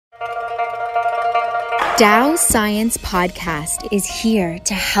Tao Science Podcast is here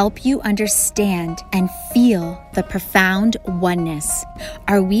to help you understand and feel the profound oneness.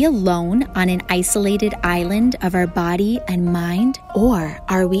 Are we alone on an isolated island of our body and mind, or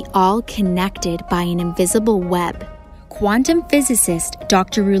are we all connected by an invisible web? Quantum physicist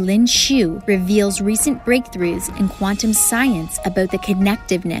Dr. Rulin Xu reveals recent breakthroughs in quantum science about the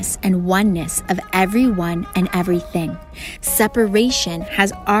connectiveness and oneness of everyone and everything. Separation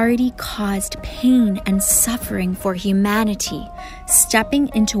has already caused pain and suffering for humanity. Stepping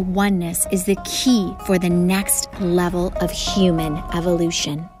into oneness is the key for the next level of human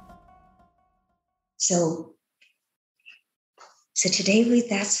evolution. So today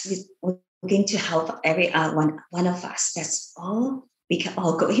we're going to help every one of us. That's all. We can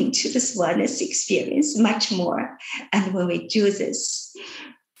all go into this oneness experience much more. And when we do this,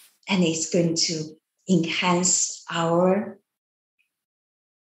 and it's going to enhance our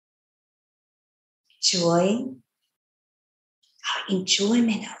joy, our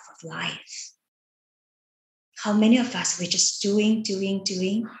enjoyment of life. How many of us we're just doing?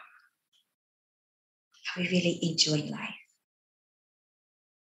 Are we really enjoying life?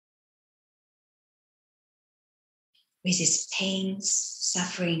 With its pains,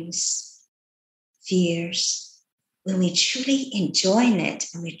 sufferings, fears, when we truly enjoy it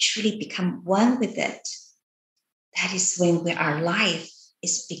and we truly become one with it, that is when our life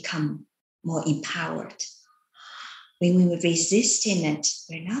is become more empowered. When we resist in it,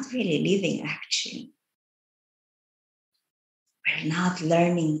 we're not really living actually. We're not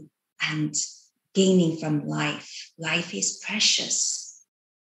learning and gaining from life. Life is precious.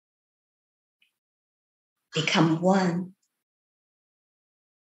 Become one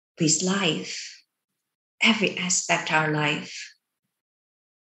with life, every aspect of our life,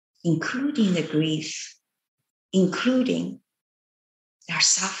 including the grief, including our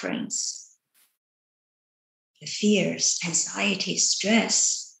sufferings, the fears, anxiety,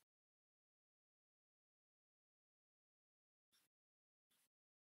 stress.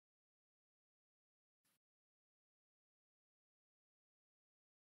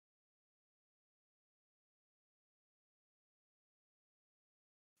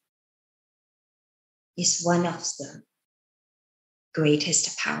 Is one of the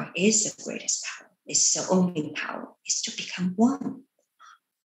greatest power, is the greatest power, is the only power, is to become one.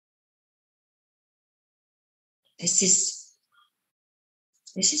 This is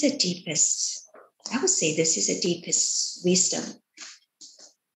the deepest, I would say this is the deepest wisdom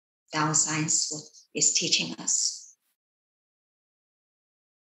Tao Science is teaching us.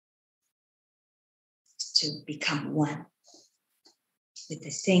 To become one with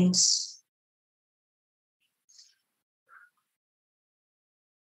the things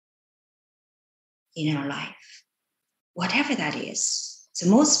in our life, whatever that is. So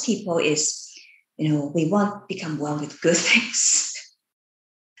most people is, we want to become one with good things.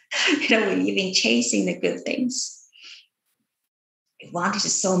 We're even chasing the good things. We want it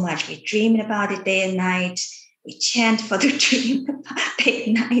so much. We dream about it day and night. We chant for the dream day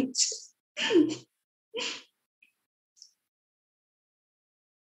and night.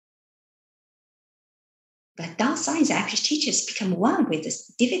 But Tao Science actually teaches become one with the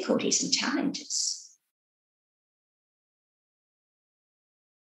difficulties and challenges.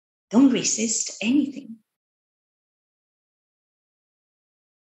 Don't resist anything.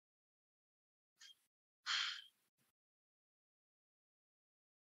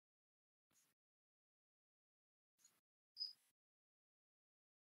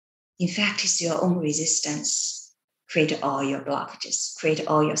 In fact, it's your own resistance. Create all your blockages, create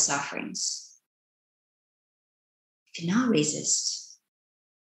all your sufferings. Do not resist.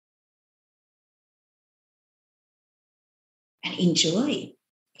 And enjoy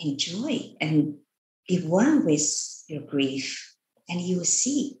and be one with your grief. And you will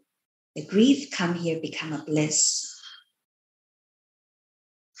see the grief come here, become a bliss.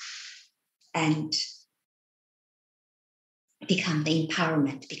 And become the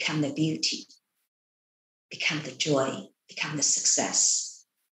empowerment, become the beauty, become the joy, become the success.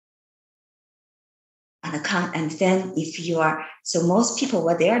 And then if you are, so most people,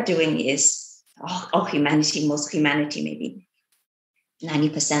 what they are doing is, most humanity, maybe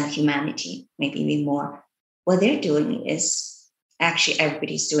 90% of humanity, maybe even more. What they're doing is, actually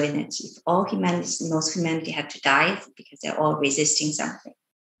everybody's doing it. If most humanity had to die because they're all resisting something,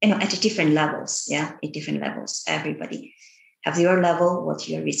 at different levels, at different levels. Everybody have your level, what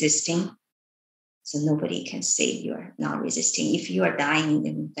you're resisting. So nobody can say you're not resisting. If you are dying,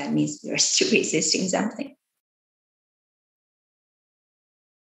 then that means you're still resisting something.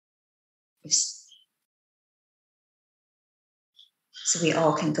 So we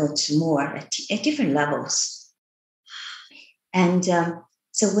all can go to more at different levels. And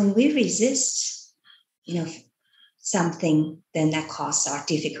so when we resist, something, then that causes our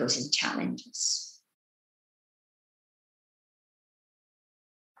difficulties and challenges.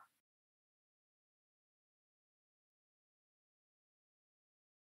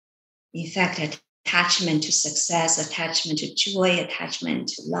 In fact, attachment to success, attachment to joy, attachment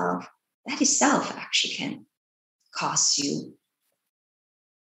to love, that itself actually can cause you,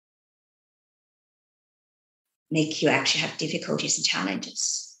 make you actually have difficulties and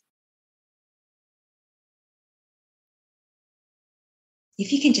challenges.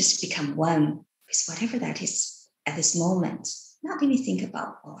 If you can just become one with whatever that is at this moment, not even think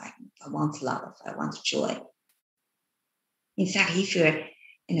about, I want love, I want joy. In fact, if you're,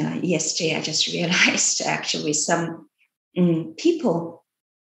 yesterday I just realized actually with some people,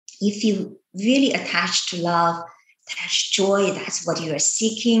 if you really attach to love, attach joy, that's what you are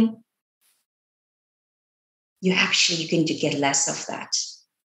seeking, you're going to get less of that.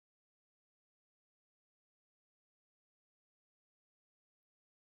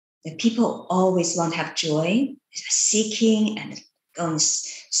 The people always want to have joy, seeking and going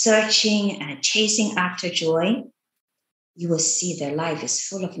searching and chasing after joy. You will see their life is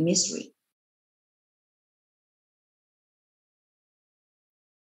full of misery.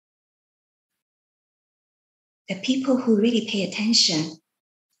 The people who really pay attention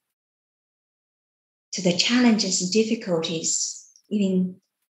to the challenges and difficulties, even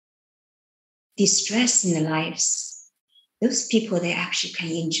distress in their lives, those people, they actually can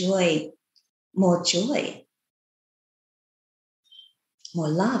enjoy more joy, more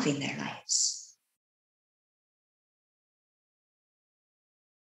love in their lives.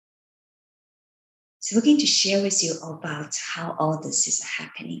 So we're going to share with you about how all this is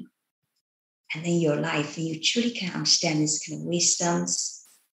happening. And then your life, you truly can understand these kind of wisdoms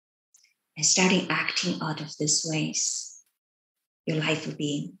and starting acting out of these ways, your life will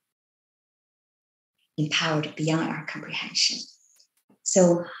be empowered beyond our comprehension.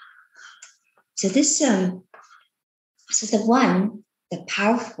 So this, so the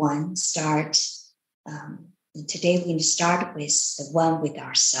powerful one start, today we're going to start with the one with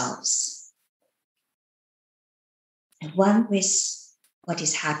ourselves. And one with what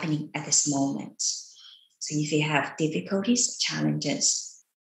is happening at this moment. So if you have difficulties, challenges,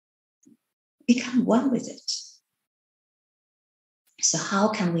 become one with it. So how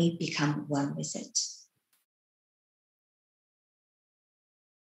can we become one with it?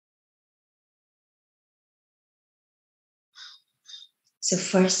 So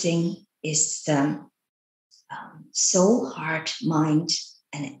first thing is the soul, heart, mind,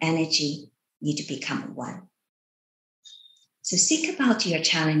 and energy need to become one. So think about your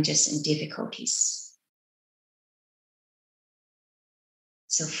challenges and difficulties.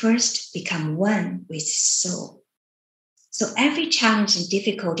 So first, become one with soul. So every challenge and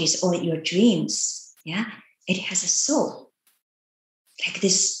difficulties or your dreams, it has a soul. Like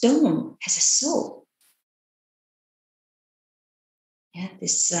this stone has a soul.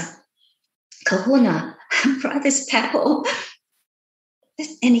 This Kahuna brought this pebble,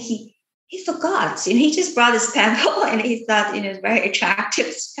 and he forgot. He just brought this pebble, and he thought, very attractive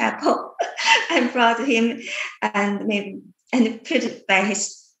this pebble, and brought him and put it by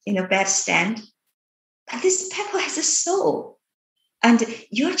his bedstand. But this pebble has a soul, and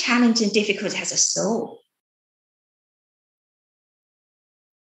your challenge and difficulty has a soul.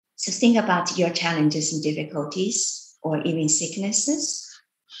 So think about your challenges and difficulties, or even sicknesses,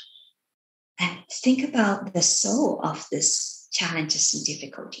 and think about the soul of this challenges and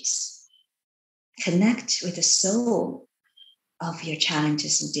difficulties. Connect with the soul of your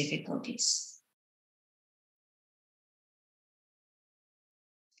challenges and difficulties.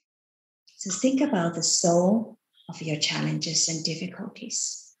 So think about the soul of your challenges and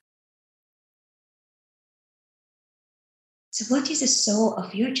difficulties. So what is the soul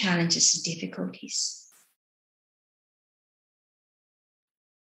of your challenges and difficulties?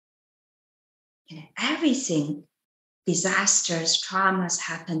 Everything, disasters, traumas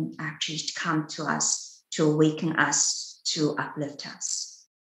happen actually to come to us, to awaken us, to uplift us.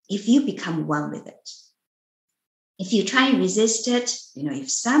 If you become one with it. If you try and resist it, if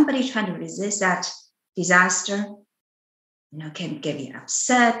somebody trying to resist that disaster, can get you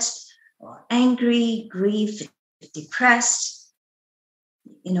upset or angry, grief, depressed,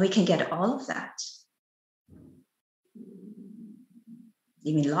 we can get all of that.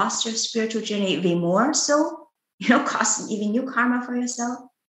 Even lost your spiritual journey, even more so, causing even new karma for yourself.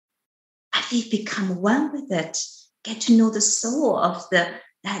 If you become one with it, get to know the soul of that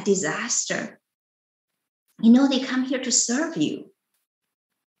disaster. They come here to serve you.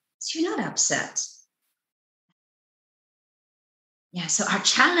 So you're not upset. Yeah, so our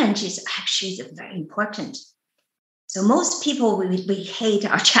challenge is actually very important. So most people, we hate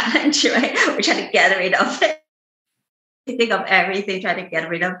our challenge, right? We try to get rid of it. We think of everything, try to get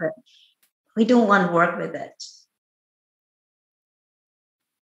rid of it. We don't want to work with it.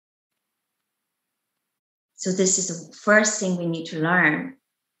 So this is the first thing we need to learn,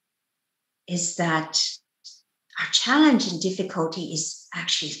 is that our challenge and difficulty is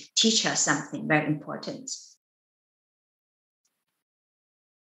actually teach us something very important.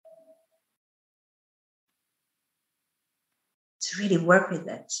 To really work with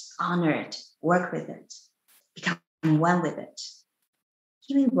it, honor it, work with it, become one with it,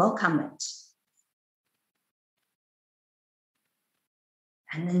 even welcome it.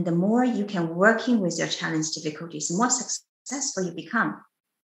 And then the more you can working with your challenge difficulties, the more successful you become.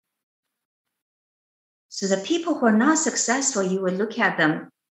 So the people who are not successful, you will look at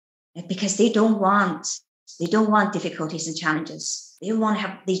them because they don't want difficulties and challenges.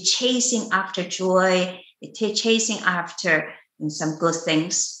 They're chasing after joy, they're chasing after some good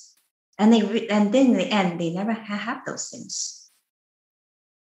things. And then in the end, they never have those things.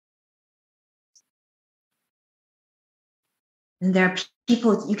 And there are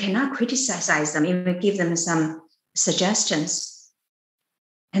people, you cannot criticize them, even give them some suggestions.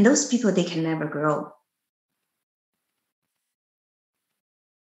 And those people, they can never grow.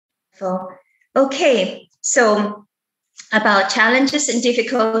 Okay, so about challenges and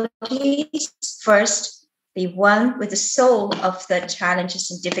difficulties. First, be one with the soul of the challenges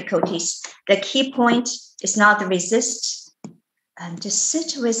and difficulties. The key point is not to resist and just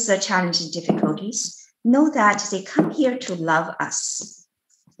sit with the challenges and difficulties. Know that they come here to love us,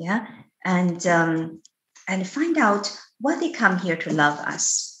 yeah, and find out what they come here to love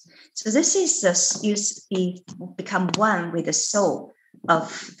us. So this is become one with the soul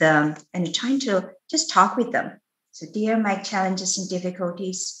of them, and trying to just talk with them. So, dear my challenges and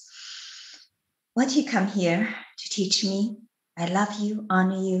difficulties, what do you come here to teach me? I love you,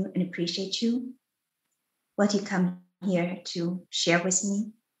 honor you, and appreciate you. What do you come here to share with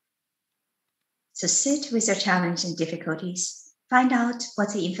me? So sit with your challenge and difficulties. Find out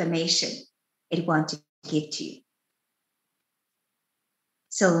what's the information it wants to give to you.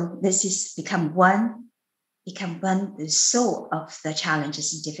 So this is become one, the soul of the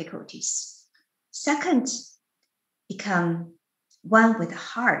challenges and difficulties. Second, become one with the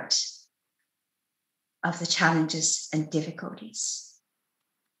heart of the challenges and difficulties.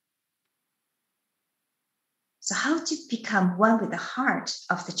 So how to become one with the heart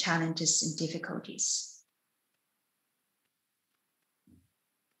of the challenges and difficulties?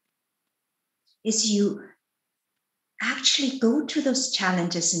 Is you actually go to those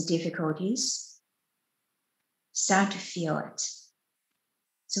challenges and difficulties, start to feel it.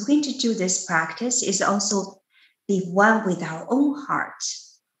 So we're going to do this practice is also be one with our own heart.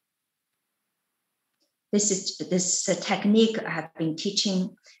 This is a technique I have been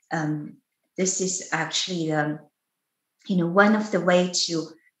teaching. This is actually, one of the ways to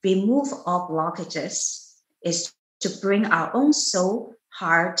remove all blockages is to bring our own soul,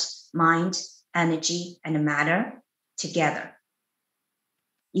 heart, mind, energy, and matter together.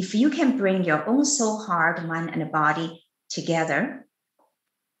 If you can bring your own soul, heart, mind, and body together,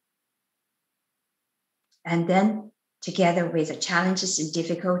 and then together with the challenges and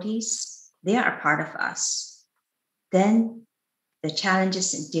difficulties, they are a part of us. Then the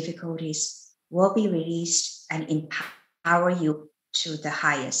challenges and difficulties will be released and empower you to the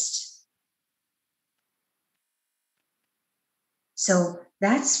highest. So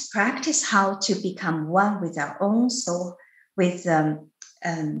let's practice how to become one with our own soul,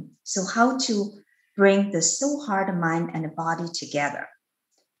 so how to bring the soul, heart, mind, and the body together.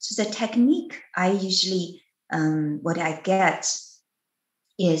 So the technique I usually, what I get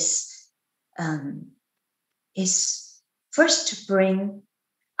is first to bring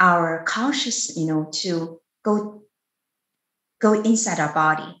our conscious, to go inside our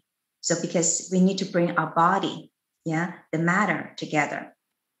body. So because we need to bring our body, the matter together.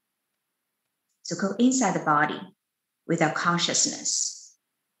 So go inside the body with our consciousness,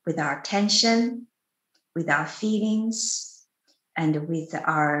 with our attention, with our feelings, and with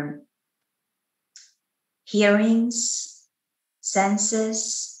our hearings,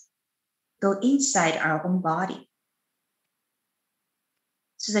 senses. Go inside our own body.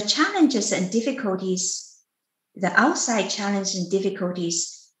 So the challenges and difficulties, the outside challenge and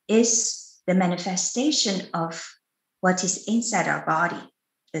difficulties is the manifestation of what is inside our body,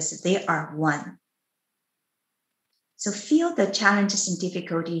 because they are one. So feel the challenges and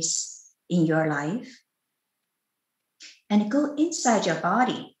difficulties in your life and go inside your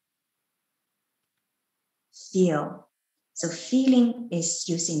body feel. So feeling is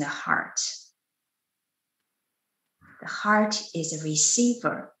using the heart. The heart is a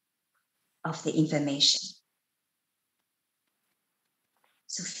receiver of the information.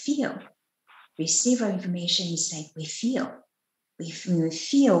 So feel, receiver information is like we feel. We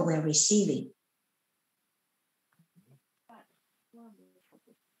feel we're receiving.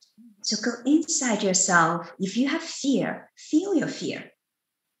 So go inside yourself. If you have fear, feel your fear.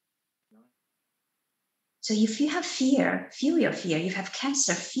 So if you have fear, feel your fear. If you have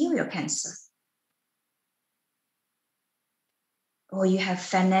cancer, feel your cancer. Or you have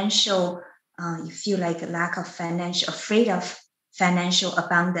financial, you feel like a lack of financial, afraid of financial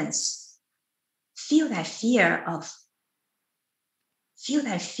abundance. Feel that fear of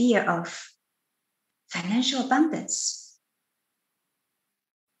financial abundance.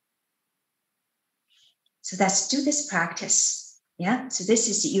 So let's do this practice. Yeah. So this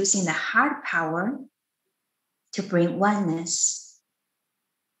is using the heart power to bring oneness.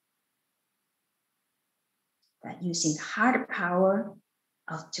 That using the heart power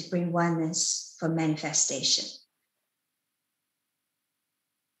to bring oneness for manifestation.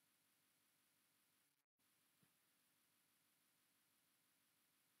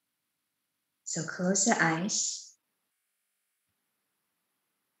 So close the eyes.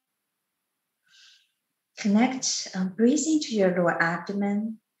 Connect, breathe into your lower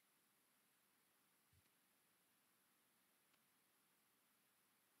abdomen.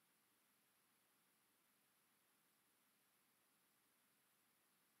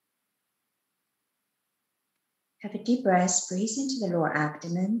 Have a deep breath, breathe into the lower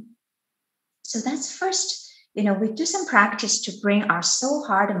abdomen. So that's first, we do some practice to bring our soul,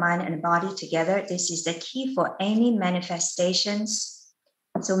 heart, mind, and body together. This is the key for any manifestations.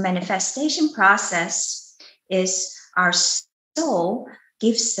 So manifestation process is our soul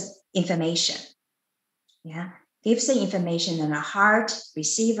gives the information. Yeah, gives the information, and our heart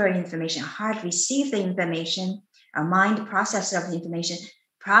receiver information. Heart receive the information. Our mind processor of the information,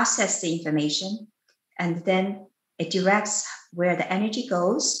 process the information, and then it directs where the energy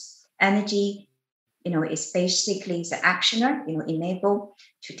goes. Energy, is basically the actioner, enable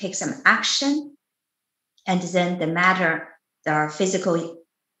to take some action, and then the matter, our physical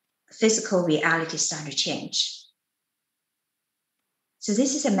reality start to change. So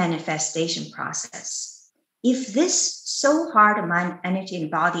this is a manifestation process. If this soul, heart, mind, energy, and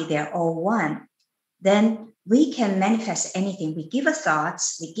body, they're all one, then we can manifest anything. We give a thought,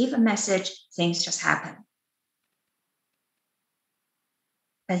 we give a message, things just happen.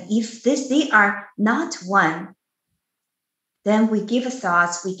 But if they are not one, then we give a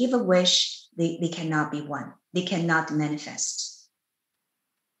thought, we give a wish, they cannot be one. They cannot manifest.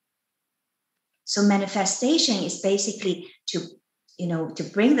 So manifestation is basically to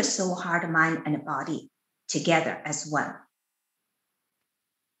bring the soul, heart, mind, and the body together as one.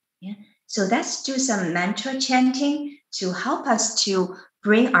 Yeah. So let's do some mantra chanting to help us to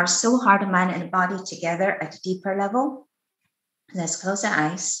bring our soul, heart, mind, and body together at a deeper level. Let's close our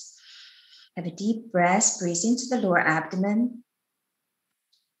eyes. Have a deep breath. Breathe into the lower abdomen.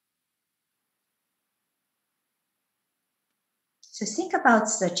 So think about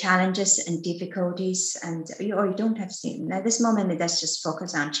the challenges and difficulties, or you don't have to. At this moment, let's just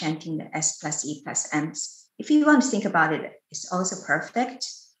focus on chanting the S plus E plus M. If you want to think about it, it's also perfect.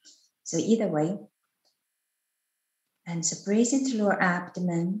 So either way. And so breathe into the lower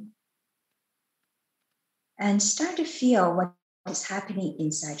abdomen and start to feel what is happening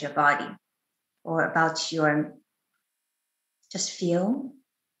inside your body or about just feel.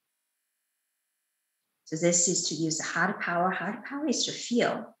 So this is to use the heart power. Heart power is to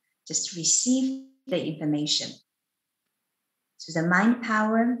feel, just receive the information. So the mind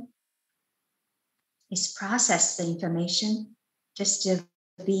power is process the information, just to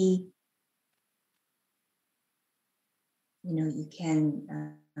be, you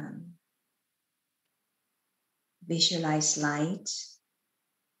can visualize light,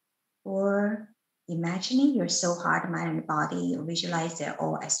 or imagining your soul, heart, mind, and body, or visualize they're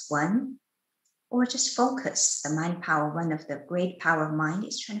all as one. Or just focus. The mind power, one of the great power of mind,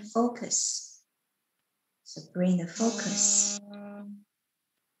 is trying to focus. So bring the focus,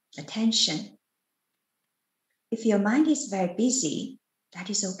 attention. If your mind is very busy, that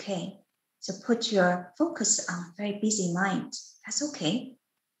is okay. So put your focus on very busy mind. That's okay.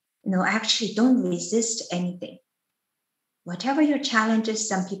 Actually don't resist anything. Whatever your challenges,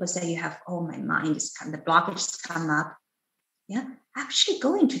 some people say you have, my mind is the blockages come up. Yeah, actually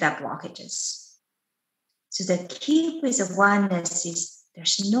go into that blockages. So the key with the oneness is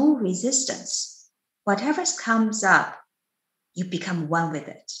there's no resistance. Whatever comes up, you become one with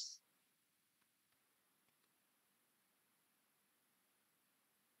it.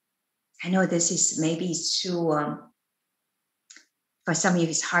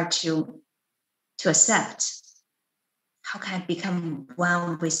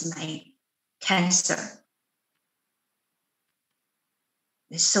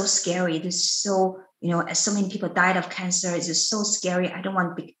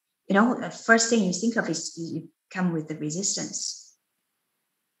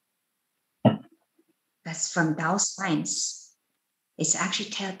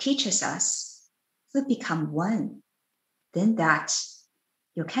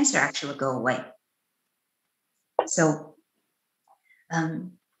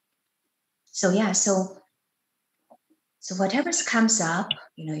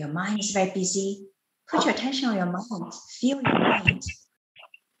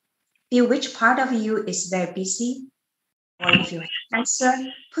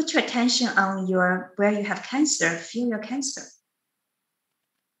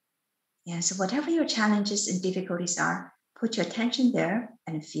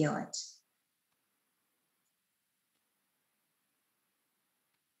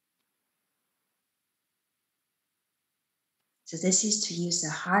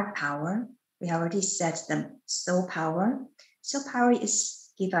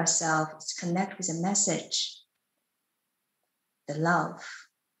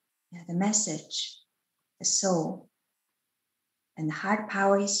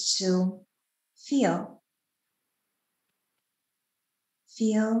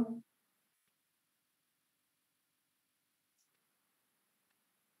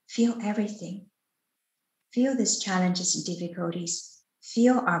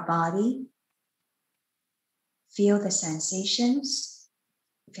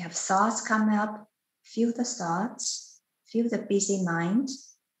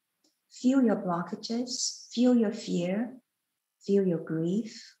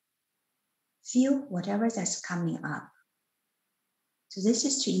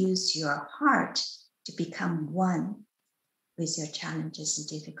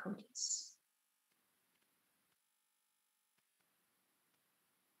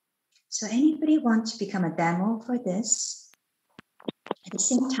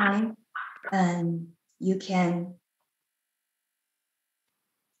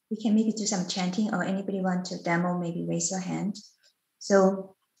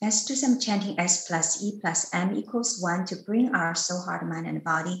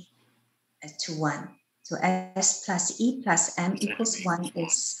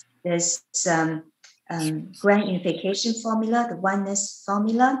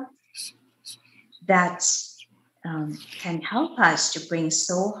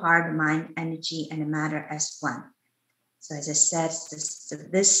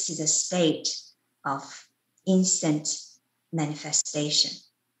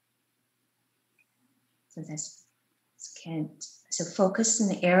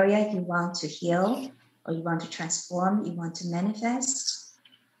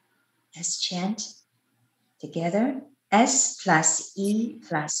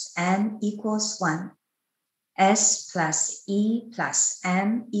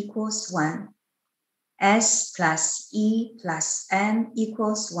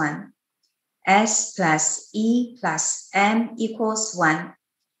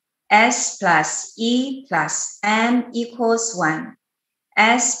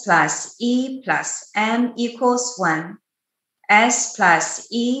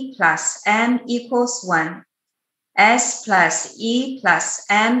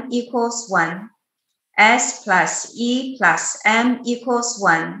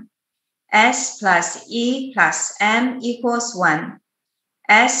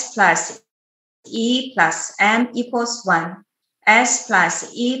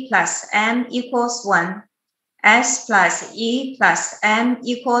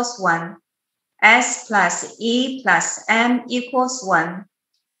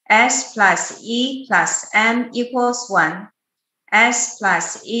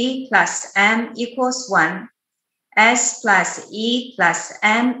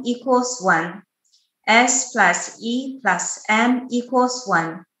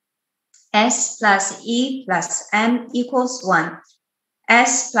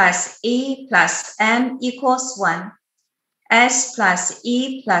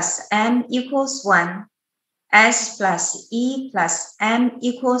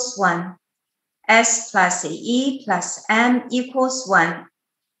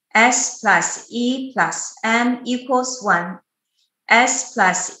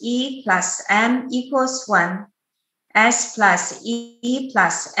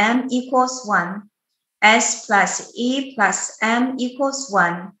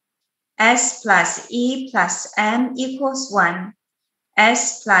 S plus E plus M equals 1.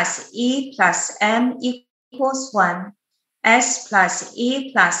 S plus E plus M equals 1. S plus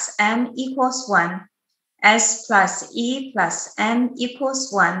E plus M equals 1. S plus E plus M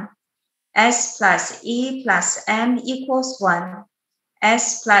equals 1. S plus E plus M equals 1.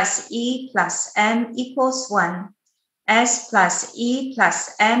 S plus E plus M equals 1. S plus E plus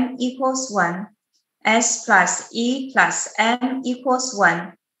M equals 1. S plus E plus M equals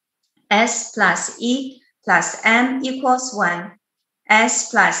 1. S plus E plus M equals 1. S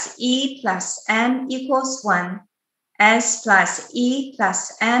plus E plus M equals 1. S plus E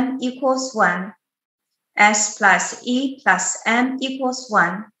plus M equals 1. S plus E plus M equals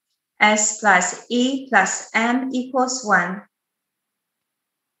 1. S plus E plus M equals 1.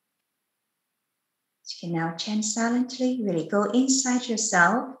 You can now chant silently, really go inside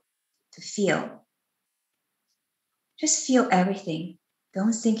yourself to feel. Just feel everything.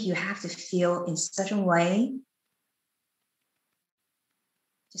 Don't think you have to feel in a certain way.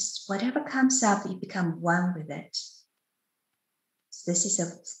 Just whatever comes up, you become one with it. So this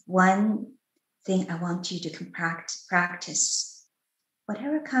is one thing I want you to practice.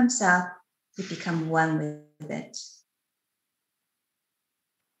 Whatever comes up, you become one with it.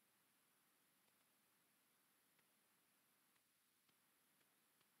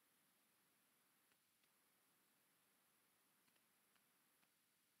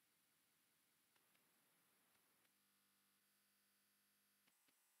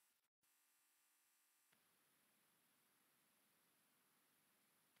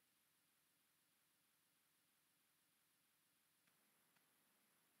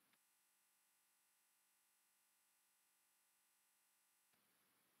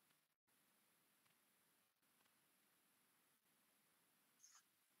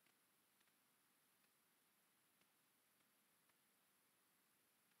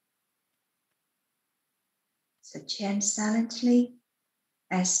 So chant silently,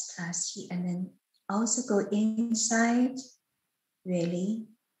 S plus E, and then also go inside, really,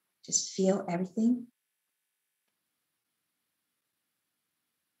 just feel everything.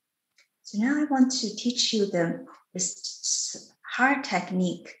 So now I want to teach you this heart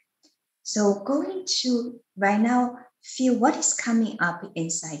technique. So going to right now, feel what is coming up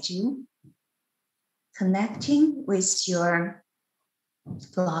inside you, connecting with your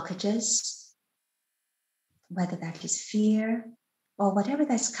blockages, whether that is fear or whatever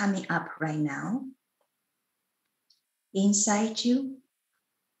that's coming up right now. Inside you,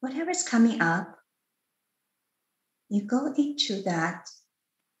 whatever's coming up, you go into that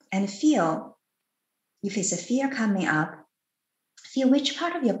and feel, if it's a fear coming up, feel which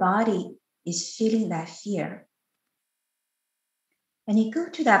part of your body is feeling that fear. And you go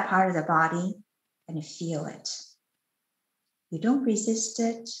to that part of the body and feel it. You don't resist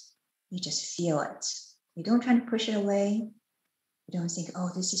it, you just feel it. You don't try to push it away. You don't think,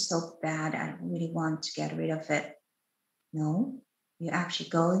 oh, this is so bad, I really want to get rid of it. No, you actually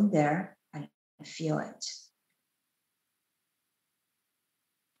go in there and feel it.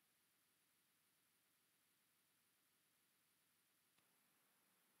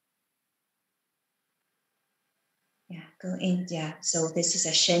 Yeah, go in there. So this is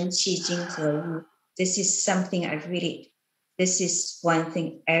a Shen Qi Jing He Yu. This is something this is one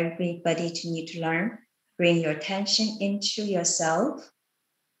thing everybody need to learn. Bring your attention into yourself,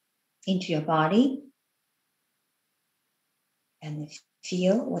 into your body, and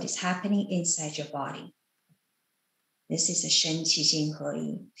feel what is happening inside your body. This is a Shen Qi Jing He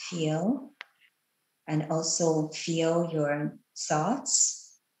Yu. Feel, and also feel your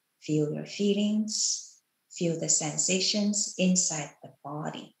thoughts, feel your feelings, feel the sensations inside the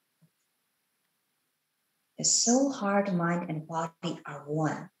body. The soul, heart, mind, and body are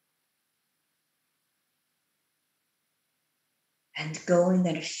one. And go in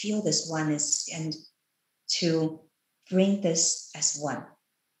there to feel this oneness and to bring this as one.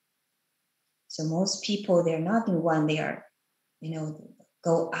 So most people, they're not in one. They are,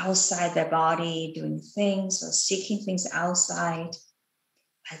 go outside their body, doing things or seeking things outside.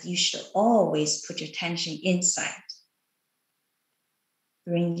 But you should always put your attention inside.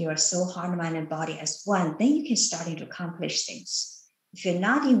 Bring your soul, heart, mind, and body as one. Then you can start to accomplish things. If you're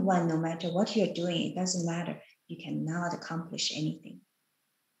not in one, no matter what you're doing, it doesn't matter. You cannot accomplish anything.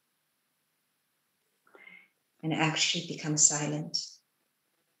 And actually become silent.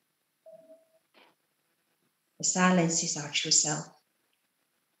 The silence is our true self.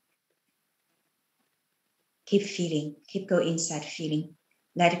 Keep feeling, keep going inside feeling.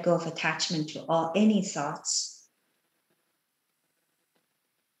 Let go of attachment to any thoughts.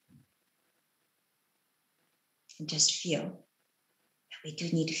 And just feel. we do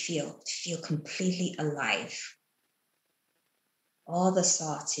need to feel completely alive. All the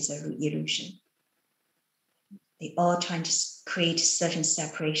thoughts is an illusion. They all trying to create certain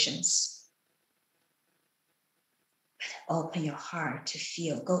separations. But open your heart to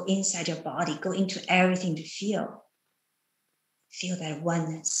feel. Go inside your body. Go into everything to feel. Feel that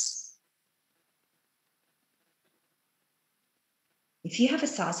oneness. If you have a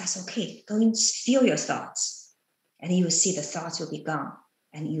thought, that's okay. Go and feel your thoughts. And you will see the thoughts will be gone.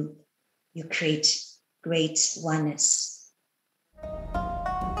 And you create great oneness.